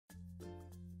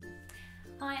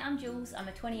Hi, I'm Jules. I'm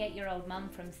a 28-year-old mum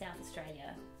from South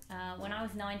Australia. When I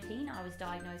was 19, I was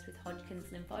diagnosed with Hodgkin's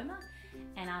lymphoma,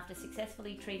 and after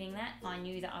successfully treating that, I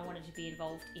knew that I wanted to be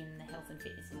involved in the health and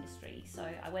fitness industry. So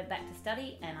I went back to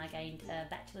study and I gained a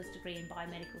bachelor's degree in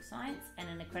biomedical science and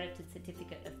an accredited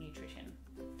certificate of nutrition.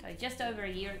 So just over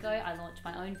a year ago, I launched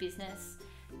my own business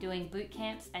doing boot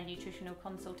camps and nutritional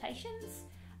consultations.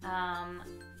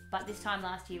 But this time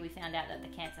last year, we found out that the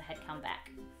cancer had come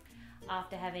back.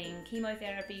 After having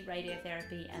chemotherapy,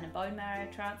 radiotherapy and a bone marrow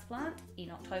transplant,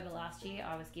 in October last year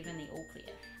I was given the all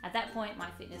clear. At that point my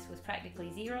fitness was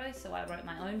practically zero, so I wrote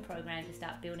my own program to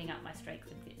start building up my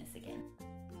strength and fitness again.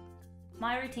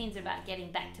 My routines are about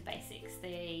getting back to basics.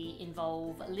 They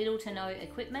involve little to no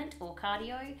equipment or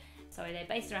cardio, so they're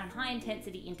based around high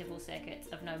intensity interval circuits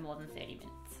of no more than 30 minutes.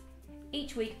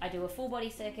 Each week I do a full body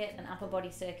circuit, an upper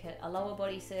body circuit, a lower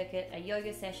body circuit, a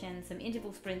yoga session, some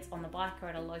interval sprints on the bike or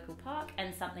at a local park,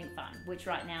 and something fun, which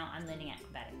right now I'm learning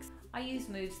acrobatics. I use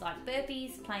moves like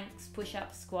burpees, planks,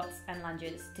 push-ups, squats and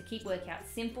lunges to keep workouts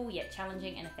simple yet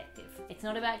challenging and effective. It's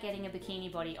not about getting a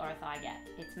bikini body or a thigh gap,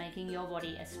 it's making your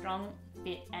body as strong,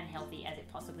 fit and healthy as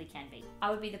it possibly can be.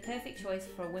 I would be the perfect choice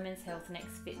for a Women's Health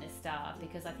Next fitness star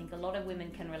because I think a lot of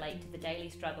women can relate to the daily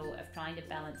struggle of trying to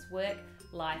balance work,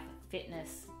 life,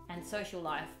 fitness and social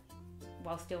life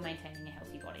while still maintaining a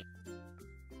healthy body.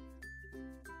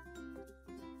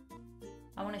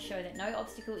 I want to show that no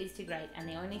obstacle is too great and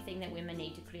the only thing that women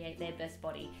need to create their best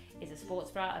body is a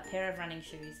sports bra, a pair of running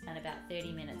shoes and about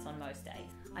 30 minutes on most days.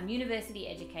 I'm university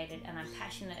educated and I'm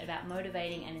passionate about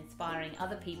motivating and inspiring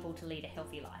other people to lead a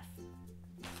healthy life.